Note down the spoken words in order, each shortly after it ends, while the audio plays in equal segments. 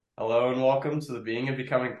Hello and welcome to the Being and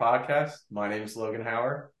Becoming podcast. My name is Logan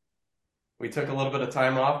Howard. We took a little bit of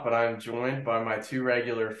time off, but I'm joined by my two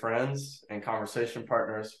regular friends and conversation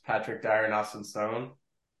partners, Patrick Dyer and Austin Stone.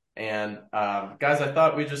 And guys, I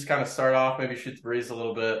thought we'd just kind of start off, maybe shoot the breeze a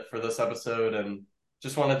little bit for this episode, and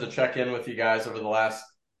just wanted to check in with you guys over the last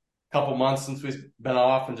couple months since we've been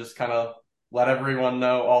off, and just kind of let everyone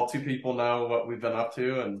know, all two people know what we've been up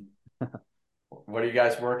to, and what are you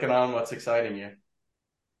guys working on? What's exciting you?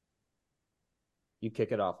 You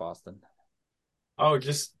kick it off, Austin. Oh,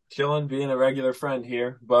 just chilling, being a regular friend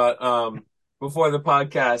here. But before the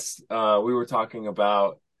podcast, we were talking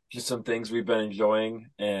about just some things we've been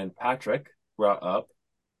enjoying, and Patrick brought up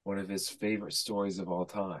one of his favorite stories of all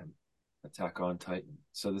time, Attack on Titan.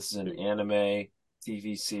 So this is an anime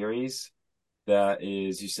TV series that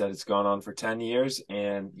is, you said it's gone on for 10 years,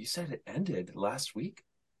 and you said it ended last week.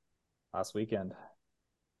 Last weekend.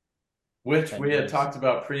 Which 10 we had years. talked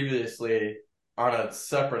about previously on a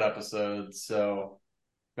separate episode. So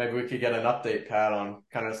maybe we could get an update, Pat, on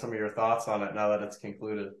kind of some of your thoughts on it now that it's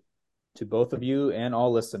concluded. To both of you and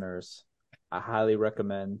all listeners, I highly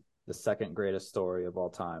recommend the second greatest story of all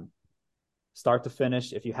time. Start to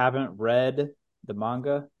finish. If you haven't read the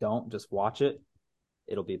manga, don't just watch it.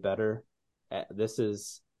 It'll be better. The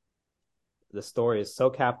story is so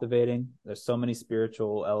captivating. There's so many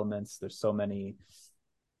spiritual elements. There's so many.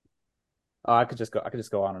 Oh, I could just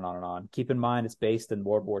go on and on and on. Keep in mind it's based in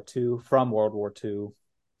World War II, from World War II,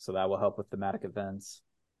 so that will help with thematic events.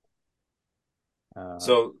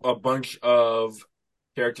 So a bunch of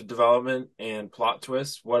character development and plot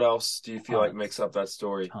twists. What else do you feel like makes up that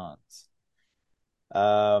story? Tons.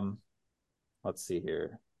 Um, let's see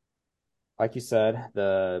here. Like you said,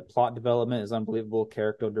 the plot development is unbelievable.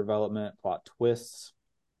 Character development, plot twists.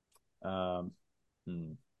 Um,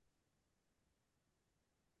 hmm.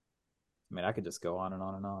 I mean, I could just go on and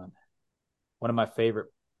on and on. One of my favorite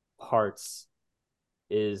parts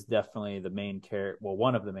is definitely the main character. Well,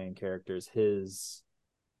 one of the main characters, his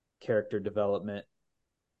character development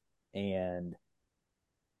and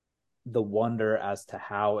the wonder as to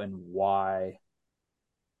how and why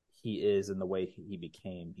he is in the way he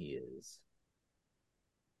became he is.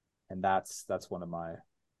 And that's one of my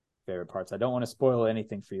favorite parts. I don't want to spoil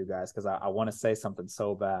anything for you guys because I want to say something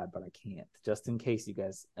so bad, but I can't, just in case you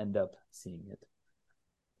guys end up seeing it.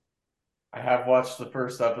 I have watched the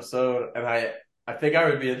first episode, and I think I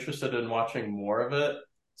would be interested in watching more of it.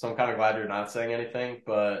 So I'm kind of glad you're not saying anything.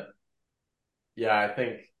 But yeah, I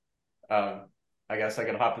think um, I guess I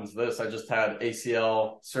can hop into this. I just had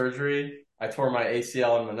ACL surgery. I tore my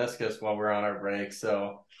ACL and meniscus while we were on our break.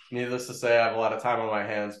 So needless to say, I have a lot of time on my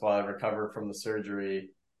hands while I recover from the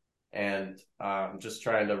surgery, and I'm just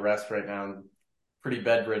trying to rest right now. I'm pretty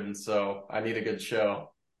bedridden, so I need a good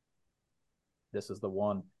show. This is the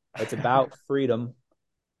one. It's about freedom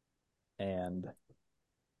and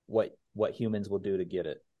what humans will do to get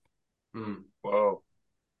it. Whoa.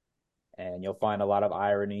 And you'll find a lot of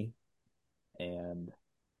irony and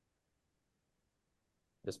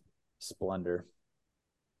just splendor.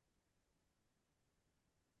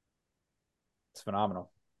 It's phenomenal.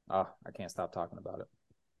 I can't stop talking about it.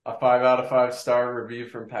 A 5 out of 5 star review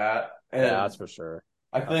from Pat. Yeah, And that's for sure.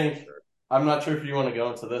 I think, I'm not sure if you want to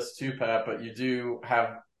go into this too, Pat, but you do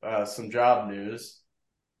have some job news,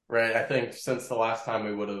 right? I think since the last time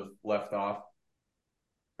we would have left off,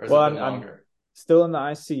 or has Well, it been I'm longer? still in the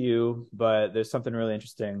ICU, but there's something really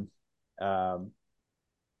interesting. I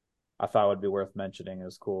thought would be worth mentioning. It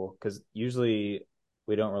was cool because usually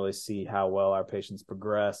we don't really see how well our patients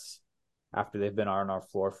progress after they've been on our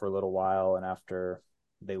floor for a little while and after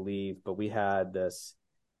they leave. But we had this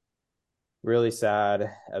really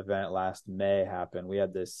sad event last May happen. We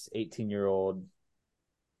had this 18-year-old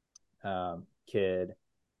kid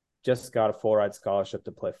just got a full ride scholarship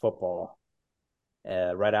to play football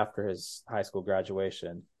right after his high school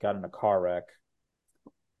graduation, got in a car wreck.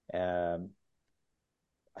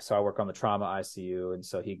 So I work on the trauma ICU, and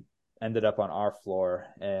so he ended up on our floor,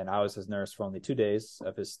 and I was his nurse for only 2 days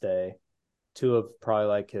of his stay. Two of probably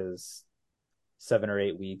like his 7 or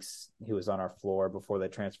 8 weeks, he was on our floor before they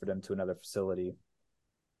transferred him to another facility.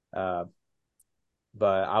 But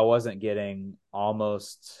I wasn't getting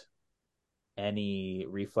almost any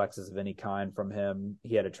reflexes of any kind from him.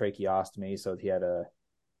 He had a tracheostomy, so he had a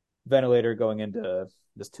ventilator going into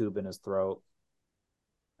this tube in his throat.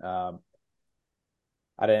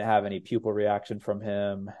 I didn't have any pupil reaction from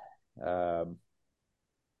him.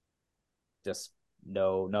 Just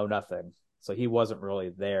no, nothing. So he wasn't really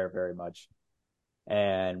there very much.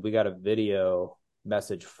 And we got a video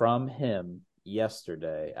message from him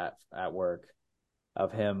yesterday at work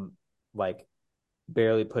of him like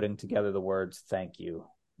barely putting together the words "thank you,"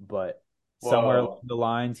 but somewhere along Whoa. the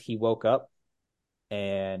lines, he woke up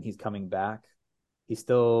and he's coming back. He's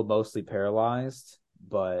still mostly paralyzed,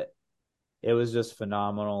 but it was just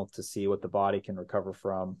phenomenal to see what the body can recover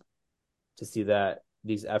from, to see that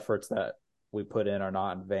these efforts that we put in are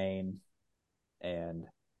not in vain, and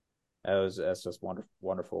that's just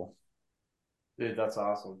wonderful. Dude, that's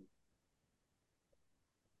awesome.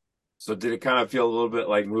 So did it kind of feel a little bit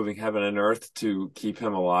like moving heaven and earth to keep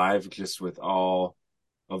him alive, just with all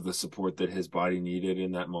of the support that his body needed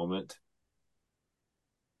in that moment?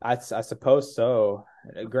 I suppose so.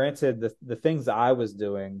 Granted, the things I was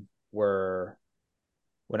doing were,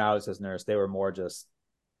 when I was his nurse, they were more just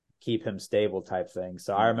keep him stable type things.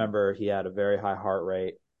 So I remember he had a very high heart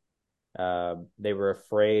rate. They were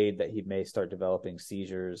afraid that he may start developing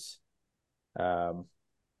seizures. Trying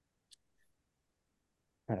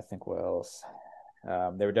to think what else.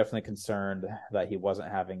 They were definitely concerned that he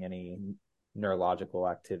wasn't having any neurological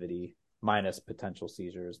activity, minus potential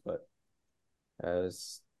seizures. But it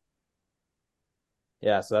was,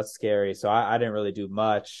 yeah, so that's scary. So I didn't really do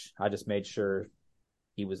much. I just made sure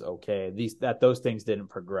he was okay. Those things didn't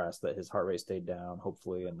progress. That his heart rate stayed down,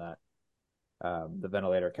 hopefully, and that the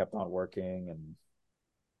ventilator kept on working and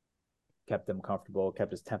kept him comfortable,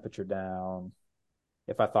 kept his temperature down.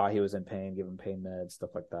 If I thought he was in pain, give him pain meds, stuff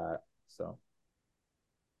like that. So,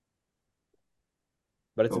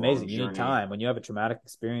 but The it's long amazing. You need journey. time when you have a traumatic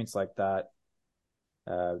experience like that.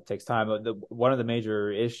 It takes time. One of the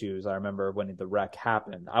major issues I remember when the wreck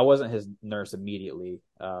happened, I wasn't his nurse immediately,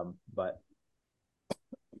 but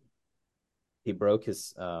he broke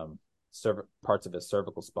his parts of his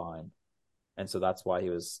cervical spine, and so that's why he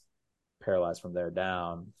was paralyzed from there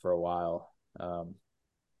down for a while.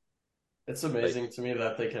 It's But amazing to me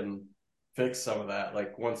that they can fix some of that,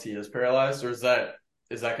 like once he is paralyzed, or is that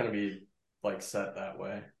going to be like set that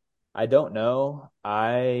way? I don't know.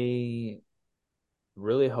 I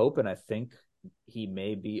really hope and I think he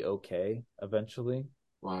may be okay eventually.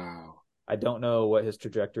 Wow. I don't know what his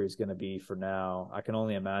trajectory is going to be for now. I can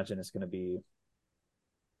only imagine it's going to be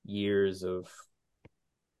years of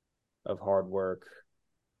hard work,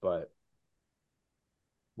 but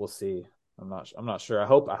we'll see. I'm not sure. I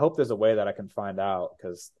hope there's a way that I can find out,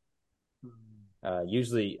 because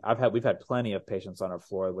usually we've had plenty of patients on our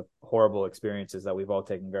floor with horrible experiences that we've all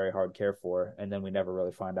taken very hard care for, and then we never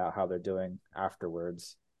really find out how they're doing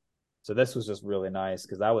afterwards. So this was just really nice,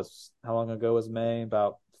 because that was, how long ago was May?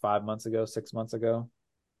 About 5 months ago, 6 months ago.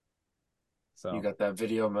 You So got that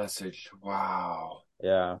video message. Wow.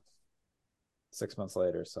 yeah, 6 months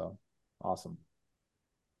later. So awesome.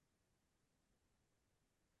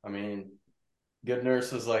 I mean, good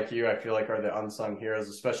nurses like you, I feel like, are the unsung heroes,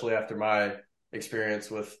 especially after my experience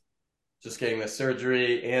with just getting the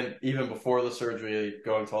surgery and even before the surgery,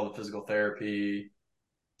 going to all the physical therapy,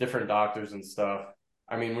 different doctors and stuff.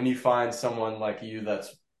 I mean, when you find someone like you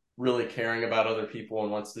that's really caring about other people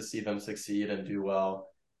and wants to see them succeed and do well,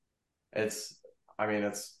 it's, I mean,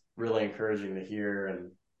 it's really encouraging to hear.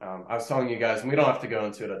 And I was telling you guys, and we don't have to go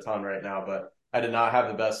into it a ton right now, but I did not have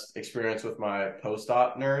the best experience with my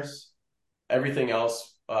post-op nurse. Everything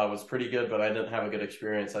else was pretty good, but I didn't have a good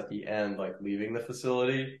experience at the end, like leaving the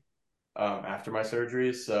facility after my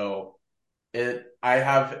surgery. So I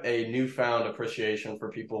have a newfound appreciation for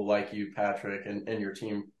people like you, Patrick, and your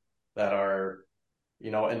team that are,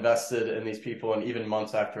 invested in these people, and even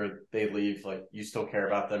months after they leave, like you still care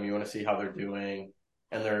about them. You want to see how they're doing,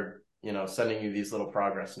 and they're, sending you these little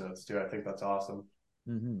progress notes too. I think that's awesome.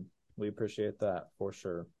 Mm-hmm. We appreciate that for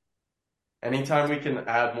sure. Anytime we can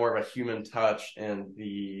add more of a human touch in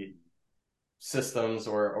the systems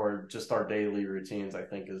or just our daily routines, I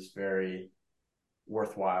think is very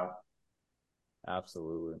worthwhile.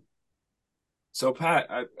 Absolutely. So, Pat,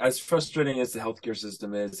 as frustrating as the healthcare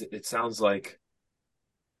system is, it sounds like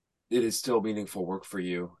it is still meaningful work for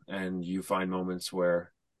you, and you find moments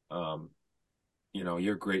where, um,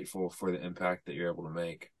 you're grateful for the impact that you're able to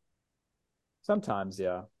make. Sometimes,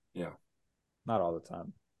 yeah, Yeah. not all the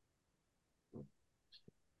time.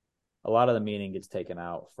 A lot of the meaning gets taken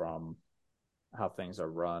out from how things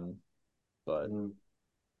are run, but Mm.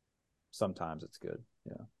 sometimes it's good.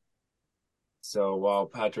 Yeah. So while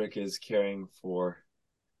Patrick is caring for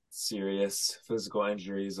serious physical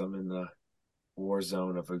injuries, I'm in the war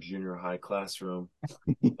zone of a junior high classroom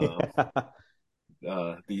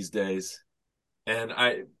um, these days. And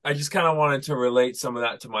I just kind of wanted to relate some of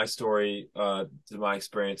that to my story, to my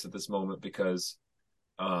experience at this moment, because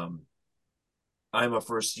um, I'm a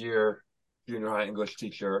first year junior high English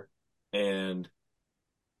teacher, and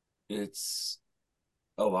it's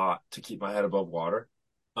a lot to keep my head above water.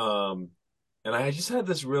 Um, And I just had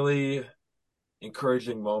this really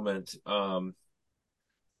encouraging moment.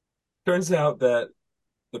 Turns out that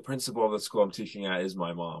the principal of the school I'm teaching at is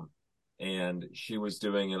my mom, and she was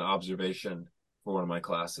doing an observation for one of my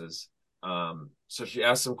classes. So she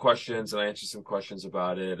asked some questions and I answered some questions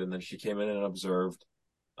about it, and then she came in and observed.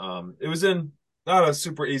 It was in not a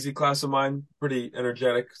super easy class of mine, pretty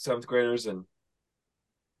energetic seventh graders, and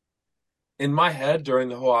in my head during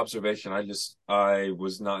the whole observation, I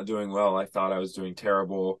was not doing well. I thought I was doing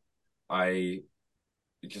terrible. I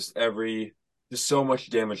just every just so much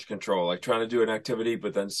damage control, like trying to do an activity,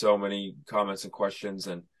 but then so many comments and questions.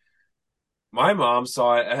 And my mom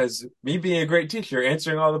saw it as me being a great teacher,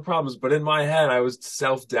 answering all the problems. But in my head, I was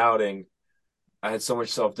self-doubting. I had so much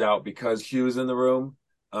self-doubt because she was in the room.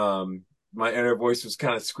 My inner voice was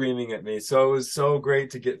kind of screaming at me. So it was so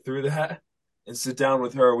great to get through that and sit down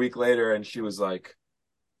with her a week later. And she was like,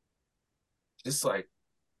 just like,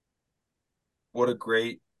 what a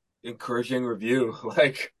great, encouraging review.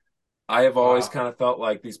 Like, I have always Wow. kind of felt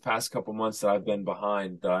like these past couple months that I've been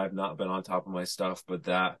behind, that I've not been on top of my stuff, but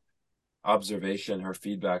that observation, her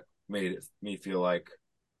feedback me feel like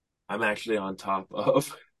I'm actually on top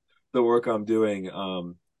of the work I'm doing.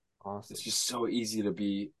 Awesome. It's just so easy to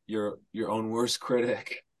be your own worst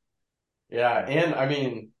critic. Yeah, and I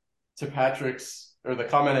mean, to Patrick's or the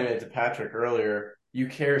comment I made to Patrick earlier, you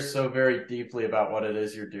care so very deeply about what it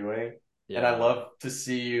is you're doing. And I Yeah. love to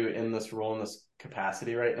see you in this role in this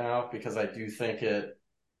capacity right now because I do think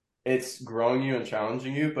it's growing you and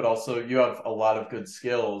challenging you, but also you have a lot of good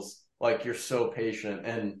skills. Like you're so patient,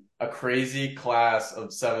 and a crazy class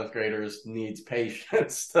of seventh graders needs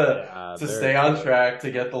patience Yeah, to very stay on true. track, to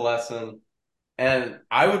get the lesson. And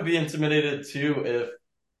I would be intimidated too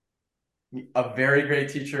if a very great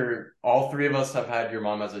teacher. All three of us have had your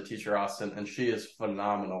mom as a teacher, Austin, and she is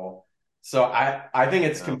phenomenal. So I think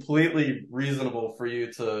it's Yeah. completely reasonable for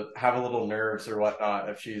you to have a little nerves or whatnot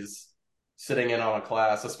if she's sitting in on a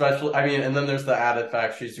class, especially. I mean, and then there's the added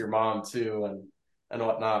fact she's your mom too, and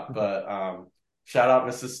whatnot. But shout out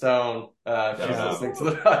Mrs. Stone if Shout she's Yeah. out. listening to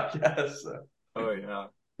the podcast. So. Oh yeah.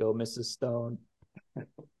 Go, Mrs. Stone.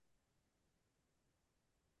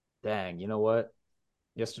 Dang, you know what?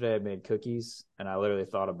 Yesterday I made cookies and I literally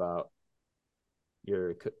thought about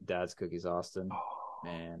your dad's cookies, Austin.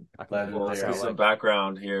 Man, Well, so Legendary. some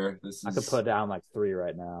background here. This I could is put down like 3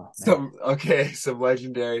 right now. Man. some okay, some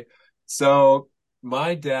legendary. So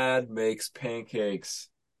my dad makes pancakes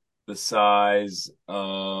the size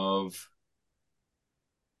of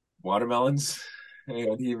watermelons,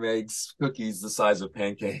 and he makes cookies the size of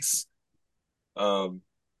pancakes. Um,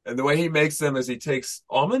 and the way he makes them is he takes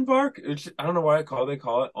almond bark. I don't know why they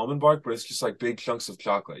call it almond bark, but it's just like big chunks of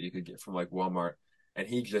chocolate you could get from like Walmart, and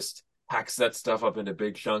he just hacks that stuff up into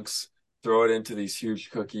big chunks, throw it into these huge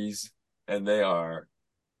cookies, and they are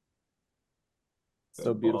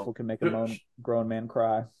So bomb. beautiful, can make a grown man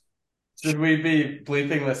cry. Should we be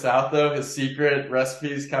bleeping this out though? His secret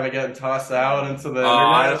recipes kind of getting tossed out into the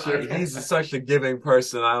I, internet? Sure. he's such a giving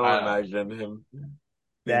person. I don't I know. imagine him being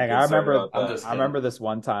Dang, I concerned remember about I'm that. just I kidding. remember this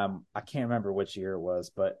one time, I can't remember which year it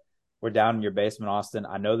was, but we're down in your basement, Austin.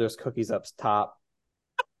 I know there's cookies up top.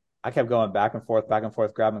 I kept going back and forth,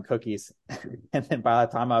 grabbing cookies. And then by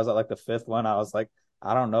the time I was at like the 5th one, I was like,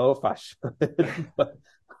 I don't know if I should, but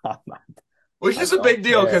I'm not, Which I is a don't big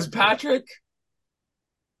deal because care. Patrick,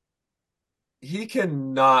 he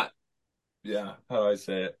cannot, yeah, how do I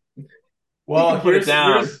say it? He Well, can put it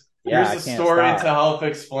down. Yeah, here's I the can't story to stop. help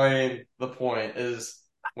explain the point is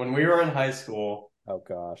when we were in high school, Oh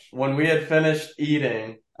gosh. when we had finished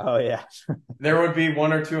eating, Oh yeah. there would be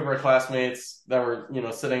one or two of our classmates that were,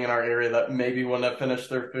 sitting in our area that maybe wouldn't have finished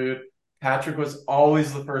their food. Patrick was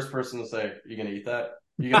always the first person to say, "You gonna eat that?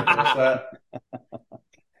 You gonna finish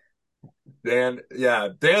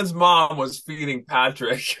that?" Dan's mom was feeding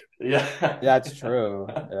Patrick. Yeah. Yeah, it's true.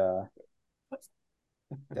 Yeah.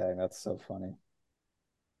 Dang, that's so funny.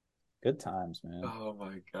 Good times, man. Oh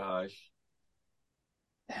my gosh.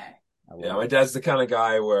 Dang, I Yeah, love my it. dad's the kind of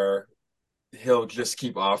guy where he'll just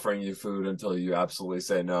keep offering you food until you absolutely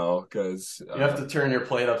say no. Because You have to turn your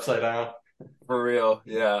plate upside down. for real,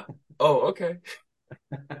 yeah. Oh, okay.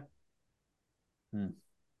 Hmm.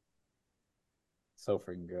 So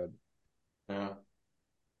freaking good. Yeah.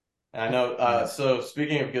 I know. Hmm. So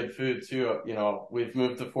speaking of good food too, we've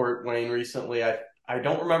moved to Fort Wayne recently. I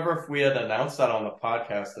don't remember if we had announced that on the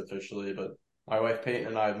podcast officially, but my wife Peyton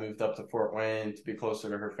and I have moved up to Fort Wayne to be closer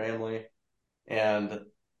to her family. And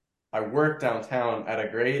I work downtown at a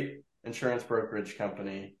great insurance brokerage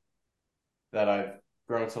company that I've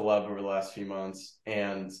grown to love over the last few months.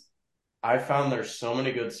 And I found there's so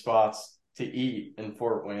many good spots to eat in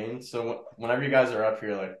Fort Wayne. So whenever you guys are up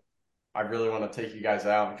here, like I really want to take you guys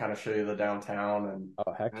out and kind of show you the downtown. And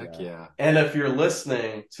Oh, heck Heck yeah. yeah. and if you're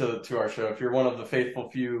listening to our show, if you're one of the faithful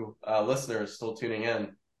few listeners still tuning in,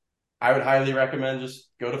 I would highly recommend just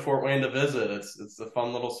go to Fort Wayne to visit. It's a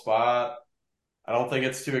fun little spot. I don't think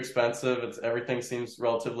it's too expensive. It's everything seems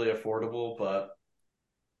relatively affordable, but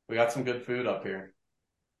we got some good food up here.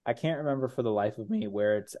 I can't remember for the life of me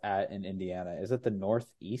where it's at in Indiana. Is it the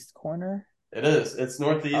northeast corner? It is. It's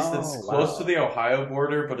northeast. It's Oh, close to wow. the Ohio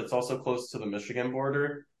border, but it's also close to the Michigan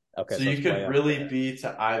border. Okay, So so you it's way could up really there. be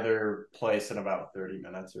to either place in about 30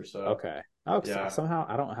 minutes or so. Okay. Oh, Yeah. somehow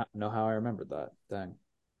I don't know how I remembered that. Dang.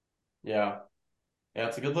 Yeah. Yeah,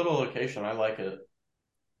 it's a good little location. I like it.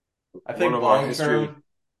 I One think of our long history term.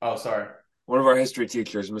 Oh, sorry. one of our history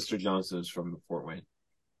teachers, Mr. Johnson, is from Fort Wayne.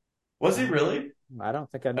 Was he really? I don't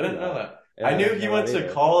think I I knew didn't know that. that. Yeah, I I knew didn't he know went that to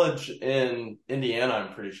either. college in Indiana,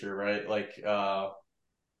 I'm pretty sure, right? Like,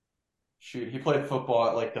 shoot, he played football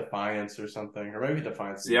at like Defiance or something, or maybe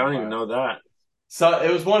Defiance is See, in I don't even Ohio. know that. So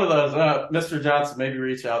it was one of those. Mr. Johnson, maybe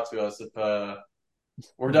reach out to us if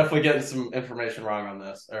we're definitely getting some information wrong on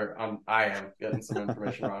this, or I am getting some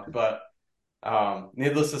information wrong. But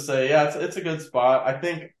needless to say, yeah, it's a good spot. I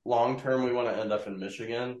think long term we want to end up in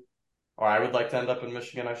Michigan, or I would like to end up in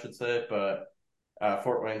Michigan, I should say. But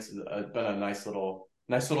Fort Wayne's been a nice little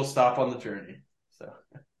stop on the journey. So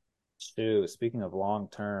Shoot, speaking of long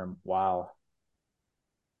term, wow.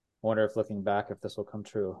 I wonder if looking back if this will come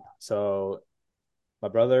true. So my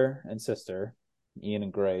brother and sister, Ian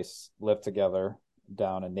and Grace, live together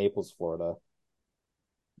down in Naples, Florida.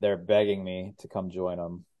 They're begging me to come join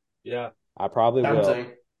them. Yeah. I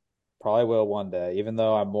tempting. probably will one day, even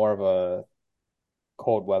though I'm more of a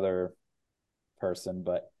cold weather person.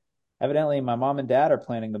 But evidently, my mom and dad are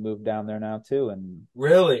planning to move down there now too, and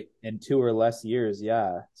Really? in 2 or less years,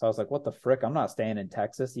 yeah. So I was like, what the frick? I'm not staying in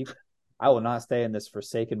Texas. I will not stay in this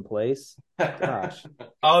forsaken place. Gosh.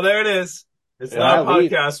 Oh, there it is. It's When I not a Yeah.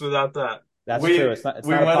 leave, podcast without that. that's true. We It's we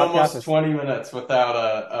not a went podcast. almost 20 minutes without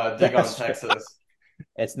a dig on That's true. Texas.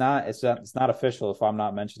 It's not official if I'm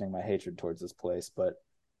not mentioning my hatred towards this place, but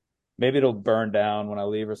maybe it'll burn down when I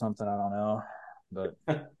leave or something. I don't know. But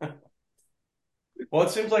Well,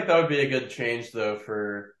 it seems like that would be a good change though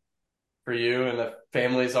for you, and the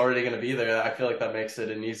family's already going to be there. I feel like that makes it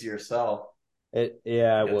an easier sell yeah,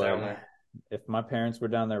 to I get down would. there. If my parents were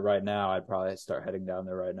down there right now, I'd probably start heading down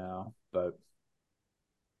there right now. But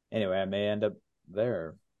anyway, I may end up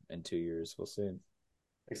there in 2 years. We'll see.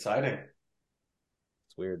 Exciting.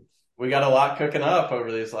 It's weird. We got a lot cooking up over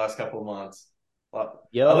these last couple of months. At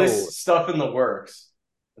Yo, least stuff in the works,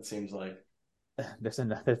 it seems like. there's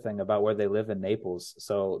another thing about where they live in Naples.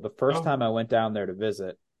 So the first Oh. time I went down there to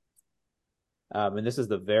visit, and this is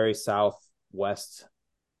the very southwest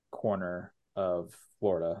corner of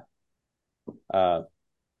Florida. Uh,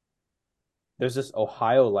 there's just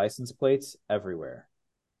Ohio license plates everywhere,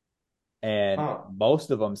 and Huh.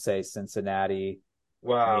 most of them say Cincinnati,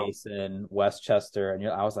 Wow. Mason, Westchester, and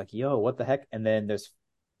I was like, "Yo, what the heck?" And then there's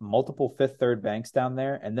multiple Fifth Third banks down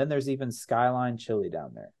there, and then there's even Skyline Chili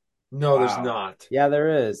down there. No, there's Wow. not. Yeah, there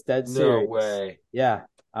is. Dead No serious. way. Yeah,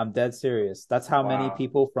 I'm dead serious. That's how many Wow.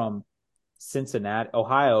 people from Cincinnati,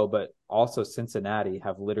 Ohio, but also Cincinnati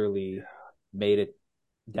have literally made it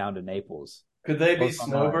down to Naples. Could they be Blows my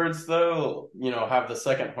mind. snowbirds though? You know, have the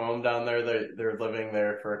second home down there. They're living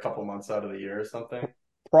there for a couple months out of the year or something.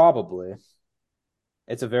 Probably.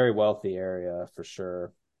 It's a very wealthy area for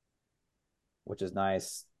sure, which is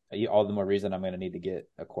nice. All the more reason I'm going to need to get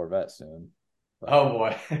a Corvette soon. But Oh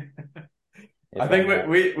boy. if I think I'm not,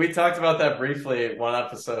 we talked about that briefly in one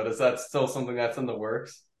episode. Is that still something that's in the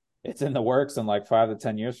works? it's in the works, and like 5 to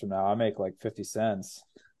 10 years from now, I make like 50 cents.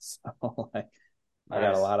 So like, Nice. I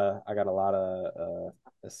got a lot of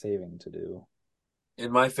saving to do.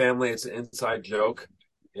 In my family, it's an inside joke.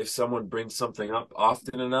 If someone brings something up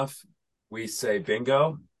often enough, we say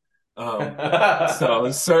bingo. So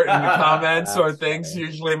certain comments or That's things, funny.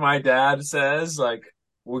 usually my dad says, like,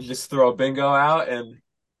 we'll just throw bingo out, and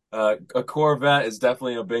a Corvette is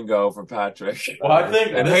definitely a bingo for Patrick. Well, I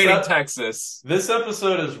think And this hating Texas. this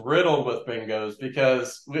episode is riddled with bingos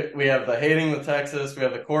because we have the hating the Texas, we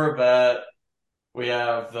have the Corvette, we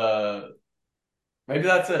have the maybe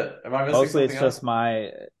that's it. Am I missing Mostly, it's something else? just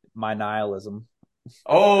my nihilism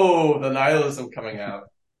Oh, the nihilism coming out.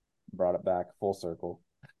 brought it back full circle.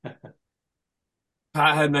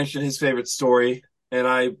 Pat had mentioned his favorite story, and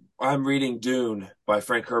I'm reading Dune by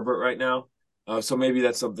Frank Herbert right now. So maybe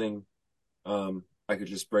that's something I could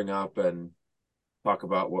just bring up and talk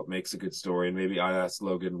about what makes a good story, and maybe I ask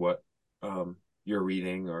Logan what you're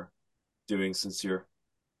reading or doing since you're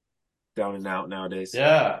down and out nowadays.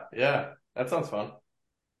 Yeah, yeah. That sounds fun.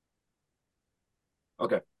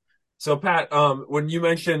 Okay. So Pat, when you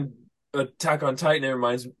mentioned Attack on Titan, it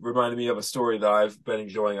reminded me of a story that I've been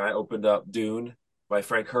enjoying. I opened up Dune by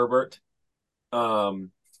Frank Herbert,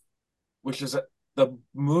 um, which is the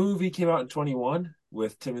movie came out in 21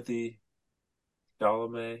 with Timothy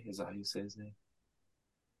Chalamet. Is that how you say his name?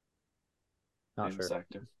 Not Famous sure.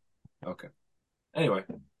 actor. Okay. Anyway,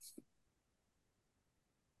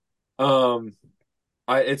 um,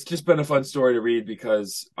 it's just been a fun story to read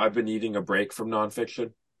because I've been needing a break from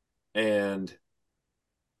nonfiction, and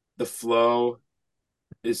the flow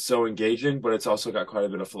is so engaging, but it's also got quite a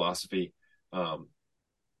bit of philosophy. Um,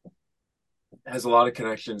 has a lot of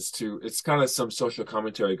connections to it's kind of some social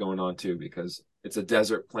commentary going on too because it's a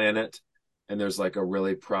desert planet and there's like a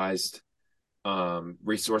really prized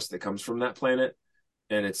resource that comes from that planet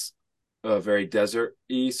and it's very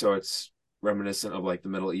desert-y, so it's reminiscent of like the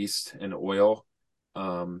Middle East and oil.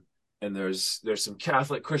 um, and there's some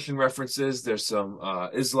Catholic Christian references, there's some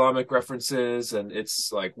Islamic references, and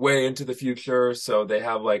it's like way into the future, so they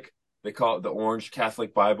have like they call it the Orange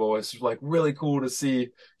Catholic Bible. It's like really cool to see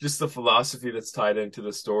just the philosophy that's tied into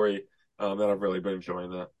the story. That I've really been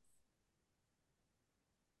enjoying that.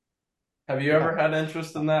 Have you Yeah, ever had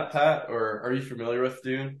interest in that, Pat, or are you familiar with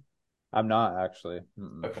Dune? I'm not actually.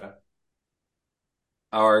 Okay.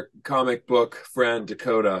 Our comic book friend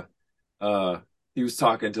Dakota, uh, he was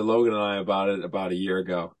talking to Logan and I about it about a year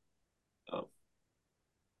ago. Um,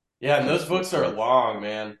 Yeah, and pretty those cool books are stuff. long,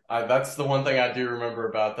 man. That's the one thing I do remember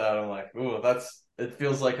about that. I'm like, ooh, it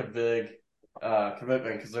feels like a big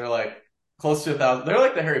commitment because they're like close to 1,000. They're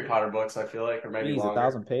like the Harry Potter books, I feel like, or maybe Geez, a longer.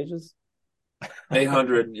 thousand pages?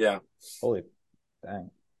 800, yeah. Holy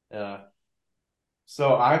dang. Yeah.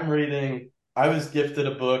 So I was gifted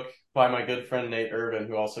a book by my good friend Nate Irvin,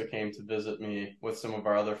 who also came to visit me with some of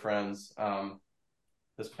our other friends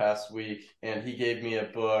this past week, and he gave me a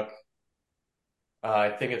book. I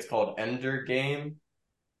think it's called Ender Game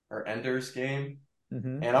or Ender's Game.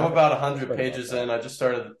 And I'm about I've 100 heard about pages that. in. I just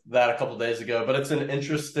started that a couple days ago, but it's an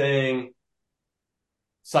interesting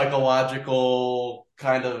psychological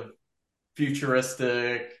kind of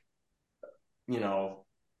futuristic, you know,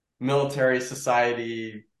 military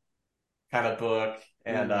society kind of book.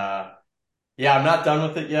 And Mm. yeah, I'm not done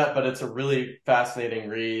with it yet, but it's a really fascinating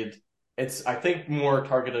read. It's I think more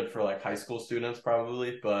targeted for like high school students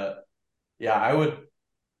probably, but yeah, I would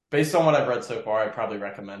based on what I've read so far, I'd probably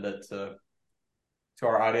recommend it to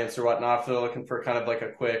our audience or whatnot if they're looking for kind of like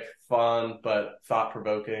a quick, fun, but thought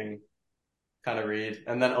provoking kind of read.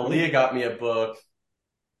 And then What? Aaliyah got me a book,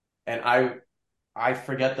 and I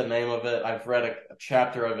forget the name of it. I've read a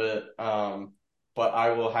chapter of it, but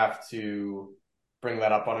I will have to bring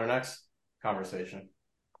that up on our next conversation.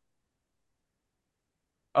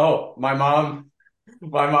 Oh, my mom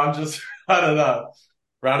just I don't know.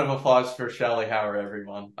 Round of applause for Shelley Howard,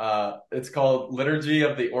 everyone. It's called Liturgy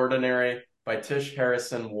of the Ordinary by Tish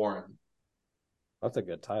Harrison Warren. That's a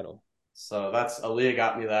good title. So that's Aaliyah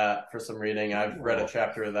got me that for some reading. I've read a Oh,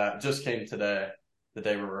 chapter of that. Just came today, the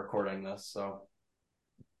day we're recording this. So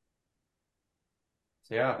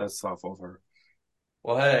yeah. that's thoughtful for her.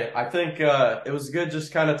 Well, hey, I think it was good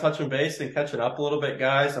just kind of touching base and catching up a little bit,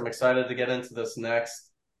 guys. I'm excited to get into this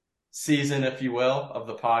next season, if you will, of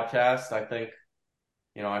the podcast. I think,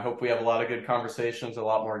 I hope we have a lot of good conversations, a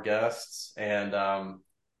lot more guests. And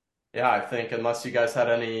yeah, I think unless you guys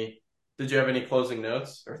did you have any closing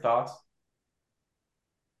notes or thoughts?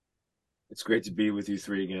 It's great to be with you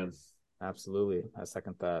three again. Absolutely. I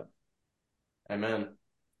second that. Amen.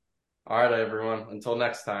 All right, everyone. Until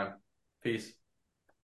next time. Peace.